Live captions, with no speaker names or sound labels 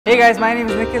Hey guys, my name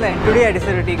is Nikhil and today I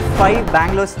decided to take 5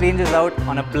 Bangalore strangers out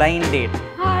on a blind date.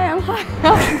 Hi, I'm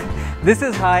Haya. This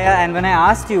is Haya, and when I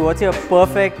asked you what's your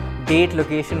perfect date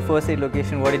location, first date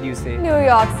location, what did you say? New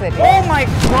York City. Oh my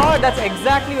god, that's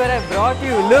exactly where I brought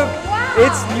you. Look,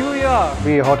 it's New York.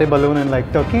 We hot air balloon in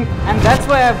like Turkey. And that's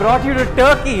why I brought you to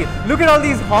Turkey. Look at all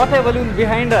these hot air balloons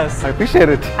behind us. I appreciate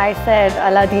it. I said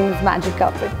Aladdin's magic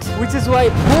carpet. Which is why,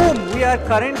 boom, we are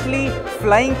currently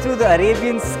flying through the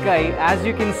Arabian sky. As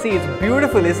you can see, it's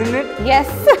beautiful, isn't it? Yes.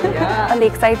 Yeah. A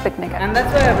lakeside picnic. And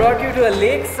that's why I brought you to a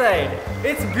lakeside.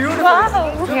 It's beautiful.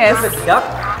 Wow. Yes. It's a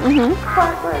duck.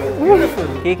 Beautiful.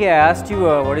 KK, I asked you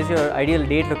what is your ideal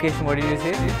date location. What did you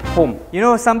say? Home. You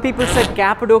know, some people said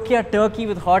Cappadocia, Turkey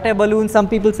with hot air balloons. Some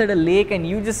people said a lake, and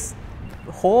you just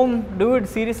home, dude.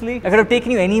 Seriously, I could have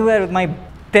taken you anywhere with my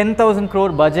 10,000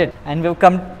 crore budget, and we've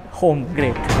come home.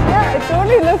 Great. Yeah, it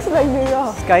totally looks like New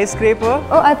York. Skyscraper.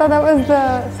 Oh, I thought that was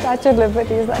the Statue of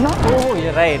Liberty. Is that not? Oh,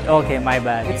 you're right. Okay, my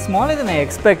bad. It's smaller than I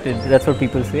expected. That's what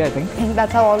people say, I think.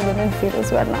 That's how all women feel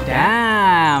as well now.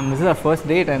 Damn, this is our first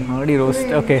date. I'm already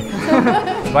roasted. Okay.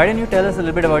 Why don't you tell us a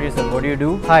little bit about yourself? What do you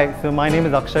do? Hi, so my name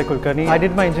is Akshay Kulkarni. I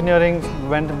did my engineering,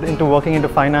 went into working into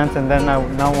finance, and then I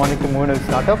now wanted to move into a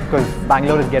startup because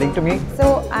Bangalore is getting to me.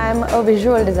 So I'm a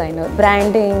visual designer.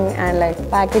 Branding and like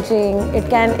packaging, it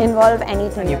can involve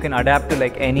anything. You can adapt to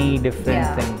like any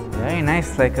different thing. Very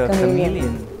nice, like a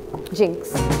chameleon.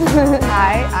 Jinx.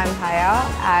 Hi, I'm Haya.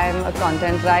 I'm a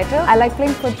content writer. I like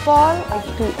playing football. I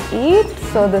like to eat,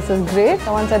 so this is great.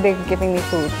 Someone said they're giving me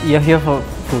food. You're here for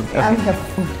food. Okay. I'm here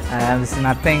for food. This is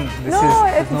nothing. There's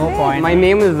it's no great. point. My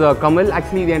name is Kamal.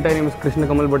 Actually, the entire name is Krishna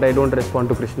Kamal, but I don't respond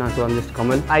to Krishna, so I'm just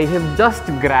Kamal. I have just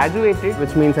graduated,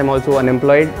 which means I'm also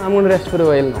unemployed. I'm going to rest for a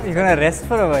while now. You're gonna rest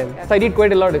for a while. I studied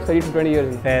quite a lot. I studied for 20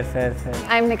 years now. Fair.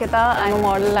 I'm Nikita. I'm a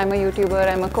model. I'm a YouTuber.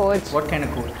 I'm a coach. What kind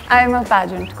of coach? I'm a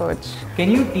pageant coach. Can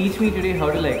you teach me today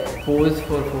how to like pose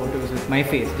for photos with my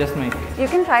face, just my face? You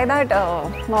can try that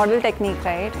model technique,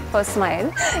 right? First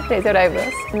smile, raise your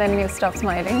eyebrows, and then you stop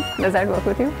smiling. Does that work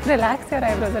with you? Relax your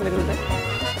eyebrows a little bit.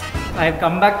 I've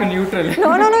come back to neutral.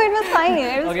 No, it was fine.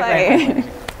 It was Okay,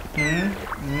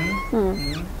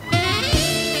 fine.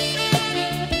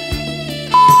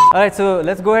 Alright, so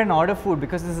let's go ahead and order food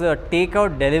because this is a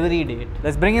takeout delivery date.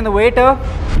 Let's bring in the waiter.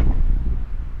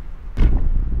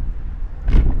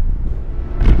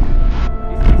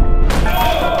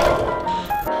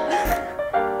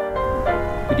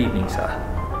 Good evening, sir.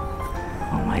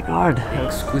 Oh my god.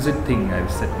 Exquisite thing I've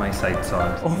set my sights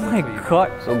on. Oh my god.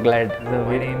 So glad.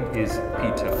 My name is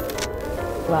Peter.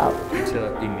 Wow.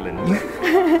 Peter, England.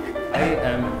 I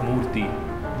am Murthy.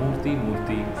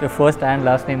 Murthy. So your first and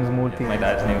last name is Murthy. My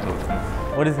dad's name is also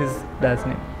What is his dad's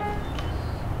name?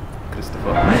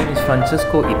 Christopher. My name is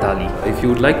Francesco Itali. If you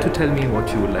would like to tell me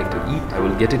what you would like to eat, I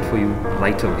will get it for you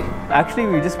right away. Actually,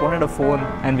 we just wanted a phone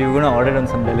and we were going to order it on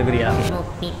some delivery app.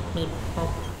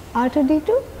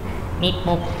 R2D2?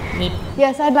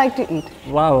 Yes, I'd like to eat.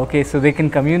 Wow, okay, so they can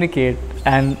communicate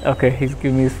and okay, he's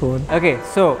giving me his phone. Okay,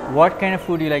 so what kind of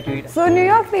food do you like to eat? So New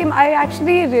York theme, I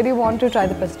actually really want to try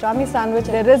the pastrami sandwich.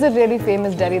 There is a really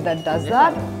famous deli that does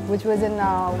that, which was in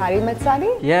Harry Met Sally.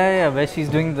 Yeah, where she's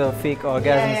doing the fake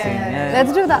orgasm scene. Yeah.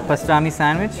 Let's do that. Pastrami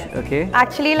sandwich, okay.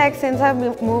 Actually, like since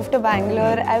I've moved to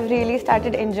Bangalore, I've really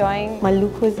started enjoying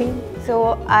Mallu cuisine.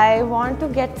 So I want to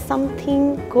get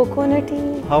something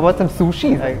coconutty. How about some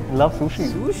sushi? I love sushi.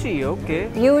 Sushi, okay.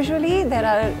 Usually there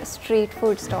are street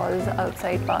food stalls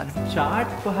outside parks. Chaat,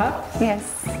 perhaps?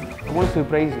 Yes. I want to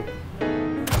surprise you.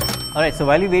 Alright, so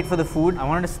while we wait for the food, I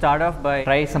wanted to start off by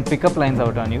try some pickup lines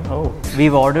out on you. Oh.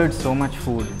 We've ordered so much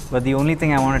food, but the only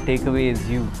thing I want to take away is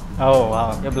you. Oh,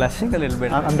 wow. You're blushing a little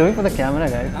bit. I'm doing for the camera,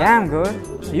 guys. Damn, good.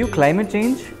 Are you climate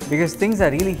change? Because things are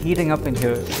really heating up in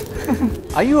here.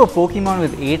 Are you a Pokemon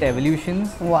with 8 evolutions?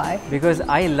 Why? Because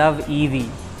I love Eevee.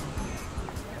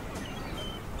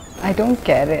 I don't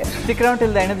get it. Stick around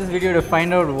till the end of this video to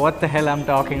find out what the hell I'm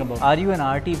talking about. Are you an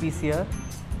RT-PCR?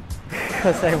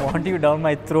 Because I want you down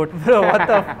my throat. Bro, what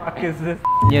the fuck is this?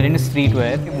 You're into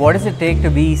streetwear. What does it take to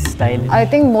be stylish? I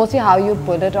think mostly how you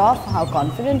pull it off, how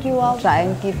confident you are. Try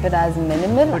and keep it as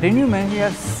minimal. But didn't you mention you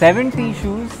have 70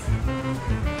 shoes?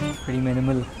 Pretty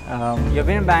minimal. You've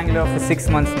been in Bangalore for 6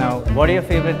 months now. What are your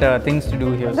favorite things to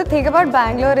do here? The thing about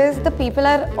Bangalore is the people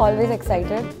are always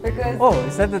excited because Oh,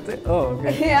 is that the thing? Oh,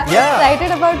 okay. yeah,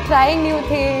 excited about trying new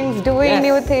things, doing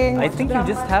new things. I think you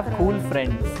just have cool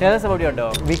friends. Tell us about your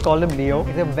dog. We call him Leo.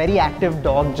 He's a very active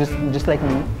dog, just like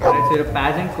me. Alright, so you're a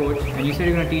pageant coach and you said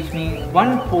you're going to teach me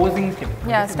one posing tip.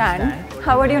 Yeah, stand.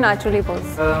 How would you naturally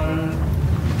pose?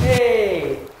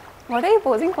 Hey! What are you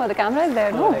posing for? The camera is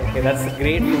there, no? Okay, that's a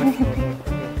great one.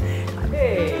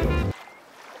 Hey!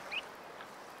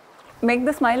 Make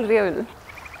the smile real.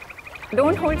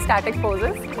 Don't hold static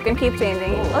poses. You can keep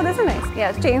changing. Oh, this is nice.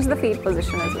 Yeah, change the feet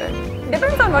position as well.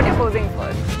 Depends on what you're posing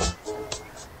for.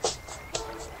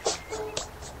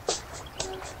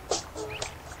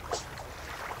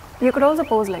 You could also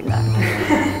pose like that.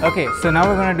 Okay, so now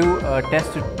we're gonna do a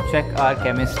test to check our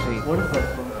chemistry. What is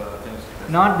that for?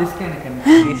 Not this kind of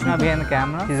chemistry. Krishna behind the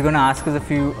camera. He's gonna ask us a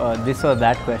few this or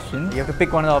that questions. You have to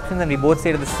pick one of the options and we both say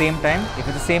it at the same time. If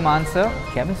it's the same answer,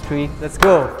 chemistry. Let's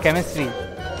go. Chemistry.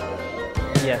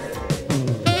 Yes.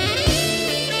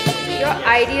 Your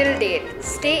ideal date.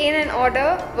 Stay in an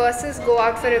order versus go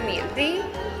out for a meal. 3,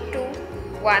 2,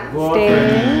 1.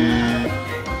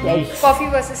 Stay. Coffee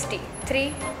versus tea.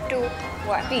 3, 2,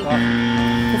 1. Tea.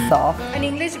 Soft. An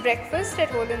English breakfast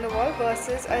at Hole in the Wall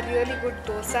versus a really good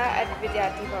dosa at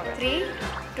Vidyarthi Bhavan. 3,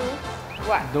 2,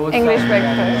 1. Those English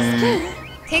breakfast.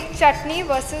 Thick chutney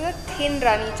versus a thin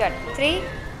runny chutney. 3,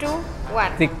 2,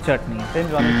 1. Thick chutney. Then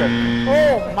runny chutney.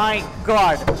 Oh my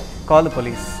god. Call the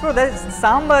police. Bro,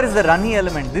 sambar is the runny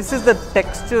element. This is the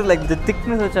texture, like the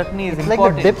thickness of chutney is It's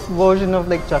important. like the dip version of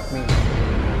like chutney.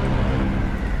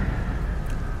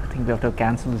 I think we have to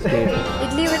cancel this date.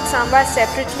 Idli with sambar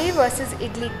separately versus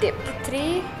idli dip.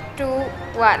 3, 2,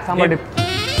 1. Sambar dip.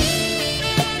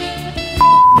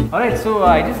 Alright, so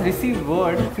I just received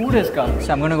word food has come.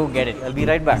 So I'm gonna go get it. I'll be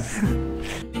right back.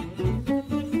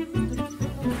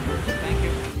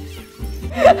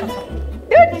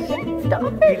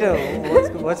 Peter,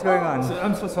 what's going on?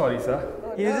 I'm so sorry, sir.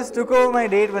 You just took over my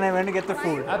date when I went to get the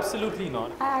food. Absolutely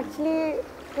not. I actually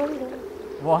don't know.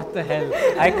 What the hell?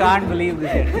 I can't believe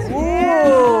this yet.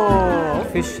 Whoa!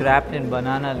 Fish wrapped in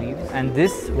banana leaves. And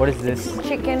this, what is this?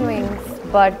 Chicken wings,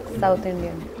 but South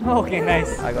Indian. Okay,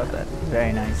 nice. I got that.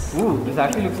 Very nice. Ooh, this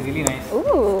actually looks really nice.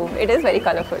 Ooh, it is very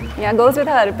colorful. Yeah, goes with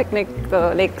our picnic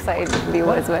lakeside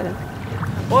view as well.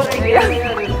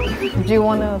 Do you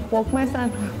want to poke my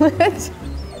sandwich?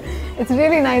 It's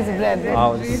really nice bread.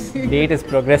 Wow, this date is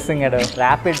progressing at a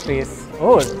rapid pace.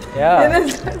 Oh, yeah.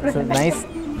 It's a nice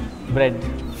bread.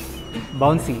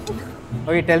 Bouncy.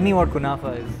 Okay, tell me what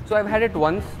kunafa is. So I've had it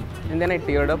once and then I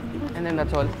teared up and then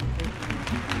that's all.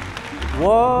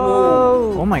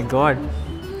 Whoa! Oh my god.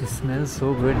 This smells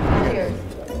so good.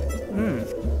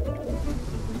 Cheers.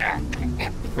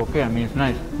 Okay, I mean, it's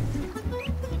nice.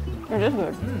 It is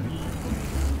good.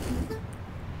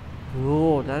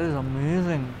 Whoa, that is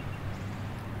amazing.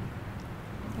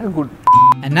 Good.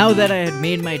 And now that I had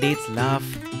made my dates laugh,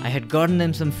 I had gotten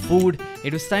them some food,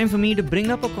 it was time for me to bring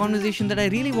up a conversation that I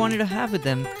really wanted to have with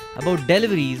them about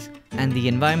deliveries and the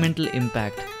environmental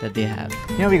impact that they have.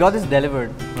 You know, we got this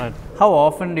delivered. Right. How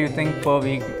often do you think per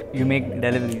week you make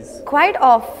deliveries? Quite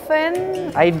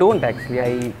often. I don't actually.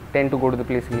 I tend to go to the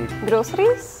place and eat.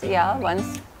 Groceries? Yeah,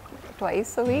 once,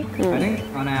 twice a week. I think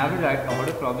on average I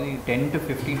order probably 10 to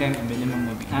 15 times minimum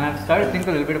a week. And I've started to think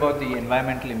a little bit about the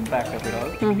environmental impact of it all.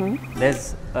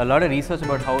 There's a lot of research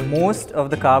about how most of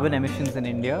the carbon emissions in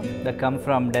India that come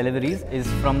from deliveries is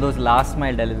from those last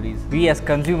mile deliveries. We as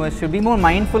consumers should be more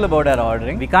mindful about our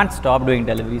ordering. We can't stop doing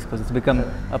deliveries because it's become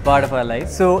a part of our life.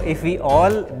 So if we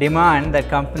all demand that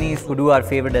companies who do our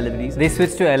favorite deliveries, they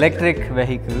switch to electric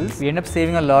vehicles, we end up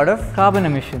saving a lot of carbon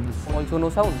emissions. Also no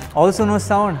sound. Also no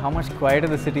sound. How much quieter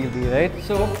the city will be, right?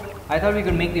 So I thought we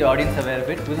could make the audience aware of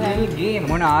it with a little game. I'm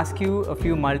going to ask you a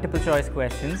few multiple choice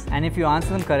questions, and if you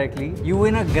answer them correctly, you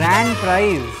win a grand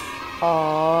prize.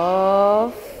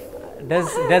 Of...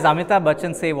 Does Amitabh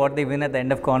Bachchan say what they win at the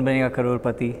end of Kaun Banega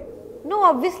Crorepati? No,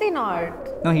 obviously not.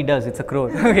 No, he does. It's a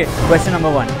crore. Okay. Question number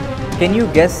 1. Can you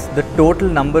guess the total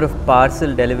number of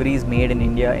parcel deliveries made in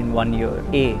India in 1 year?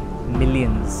 A.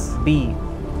 Millions. B.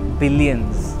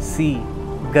 Billions. C.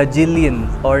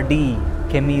 Gajillions. Or D.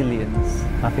 Chameleons.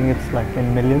 I think it's like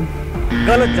in millions.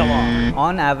 Galat jawab.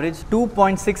 On average,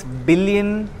 2.6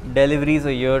 billion deliveries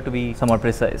a year to be somewhat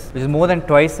precise, which is more than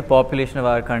twice the population of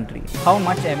our country. How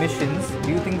much emissions do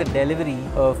you think the delivery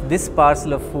of this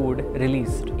parcel of food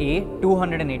released? A.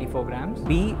 284 grams.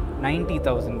 B.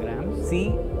 90,000 grams.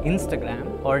 C.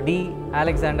 Instagram. Or D.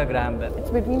 Alexander Graham Bell. It's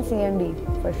between C and D,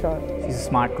 for sure. She's a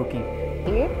smart cookie.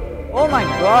 A? Oh my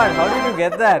god, how did you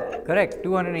get that? Correct,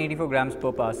 284 grams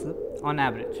per parcel on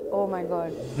average. Oh my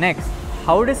god. Next,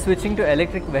 how does switching to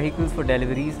electric vehicles for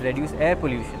deliveries reduce air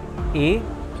pollution? A.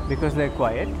 Because they're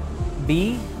quiet.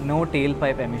 B. No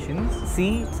tailpipe emissions.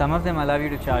 C. Some of them allow you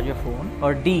to charge your phone.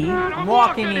 Or D.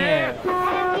 Walking air.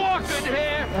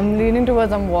 I'm leaning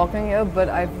towards I'm walking here, but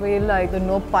I feel like the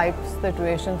no pipes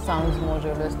situation sounds more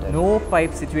realistic. No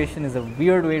pipe situation is a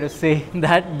weird way to say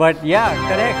that, but yeah,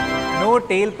 correct. No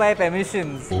tailpipe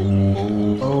emissions.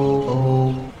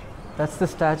 That's the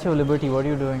Statue of Liberty. What are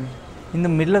you doing? In the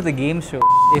middle of the game show,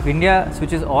 if India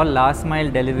switches all last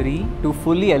mile delivery to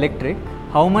fully electric,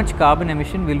 how much carbon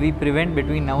emission will we prevent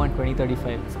between now and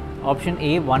 2035? Option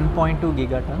A, 1.2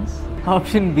 gigatons.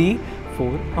 Option B,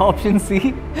 4. Option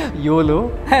C,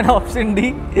 YOLO. And option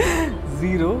D,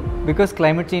 0. Because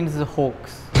climate change is a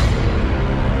hoax.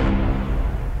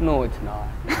 No, it's not.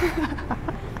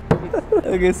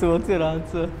 Okay, so what's your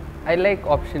answer? I like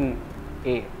option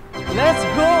A. Let's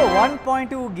go!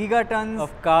 1.2 gigatons of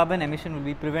carbon emission will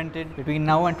be prevented between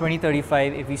now and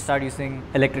 2035 if we start using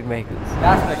electric vehicles.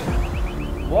 Last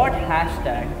question. What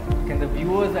hashtag can the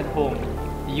viewers at home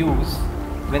use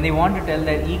when they want to tell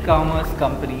their e-commerce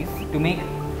companies to make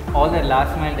all their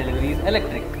last mile deliveries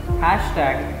electric?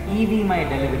 Hashtag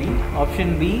EVMyDelivery,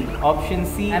 option B, option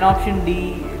C, and option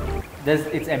D.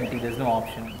 It's empty, there's no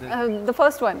option. The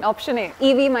first one, option A,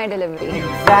 EVMyDelivery.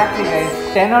 Exactly,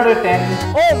 guys. 10 out of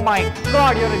 10. Oh my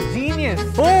god, you're a genius.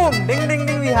 Boom! Ding ding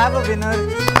ding, we have a winner.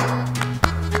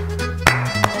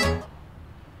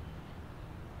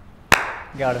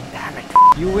 Got him. Damn it.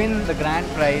 You win the grand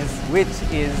prize, which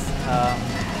is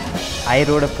I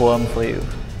wrote a poem for you.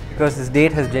 Because this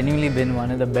date has genuinely been one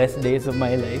of the best days of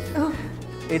my life. Oh.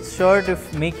 It's sure to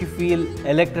make you feel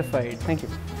electrified. Thank you.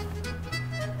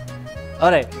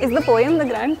 Alright. Is the poem the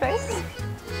grand prize?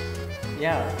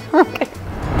 Yeah. Okay.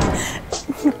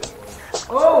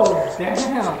 Oh,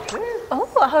 damn.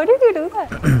 Oh, how did you do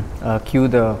that? Cue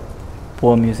the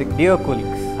poem music. Dear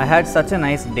Kulks, I had such a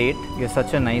nice date. You're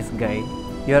such a nice guy.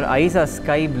 Your eyes are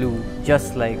sky blue,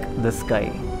 just like the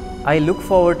sky. I look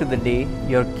forward to the day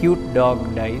your cute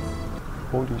dog dies.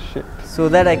 Holy shit. So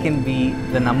that I can be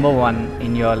the #1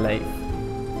 in your life.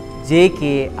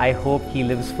 JK, I hope he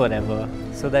lives forever.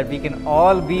 So that we can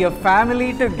all be a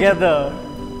family together.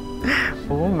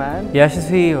 Oh man.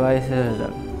 Yasaswi,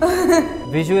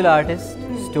 visual artist,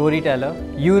 storyteller.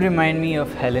 You remind me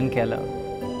of Helen Keller.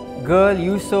 Girl,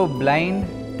 you so blind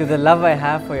to the love I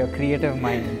have for your creative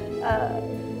mind.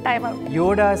 Time out.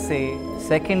 Yoda say,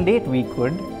 second date we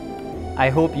could. I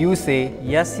hope you say,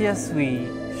 yes, we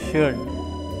should.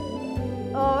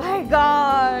 Oh my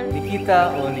god.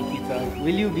 Nikita, oh Nikita,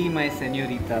 will you be my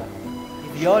señorita?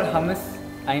 If you're hummus,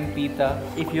 I'm pita.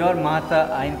 If you're mata,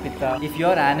 I'm pita. If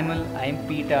you're animal, I'm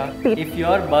pita. If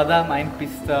you're badam, I'm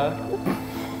pista.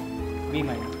 Be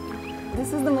mine.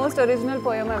 This is the most original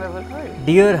poem I've ever heard.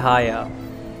 Dear Haya,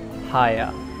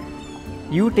 Haya,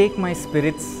 you take my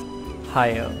spirits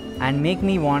higher and make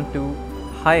me want to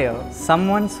hire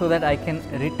someone so that I can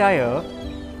retire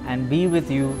and be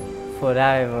with you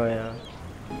forever.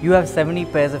 You have 70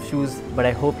 pairs of shoes, but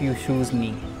I hope you choose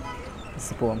me. It's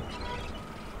the poem.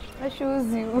 I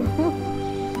choose you.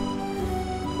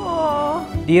 Oh.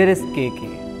 Dearest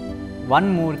KK, one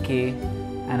more K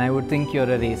and I would think you're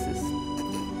a racist.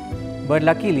 But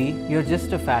luckily, you're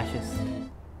just a fascist.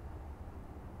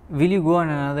 Will you go on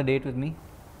another date with me?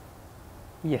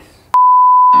 Yes.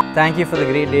 Thank you for the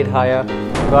great date, Haya.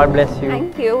 God bless you.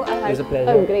 Thank you. I It was had a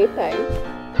pleasure. a great time.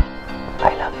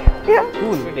 I love you. Yeah.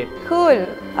 Cool. Good date. Cool.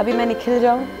 Abhi main Nikhil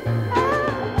jaun.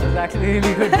 It was actually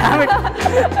really good. Damn it.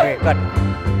 Okay, cut.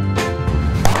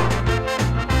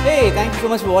 Hey, thank you so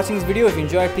much for watching this video. If you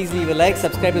enjoyed, please leave a like,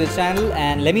 subscribe to the channel,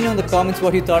 and let me know in the comments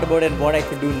what you thought about it and what I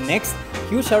could do next.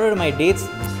 Huge shout out to my dates.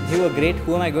 They were great.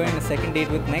 Who am I going on a second date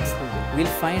with next? We'll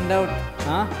find out.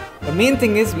 The main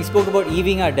thing is we spoke about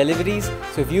EVing our deliveries.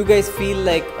 So if you guys feel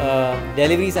like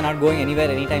deliveries are not going anywhere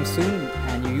anytime soon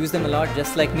and you use them a lot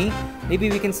just like me, maybe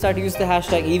we can start to use the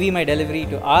hashtag EVMyDelivery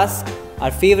to ask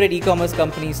our favorite e-commerce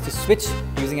companies to switch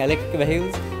using electric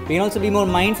vehicles. We can also be more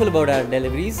mindful about our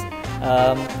deliveries.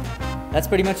 That's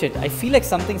pretty much it. I feel like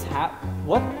something's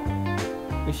What?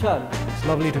 Vishal? It's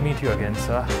lovely to meet you again,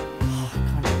 sir.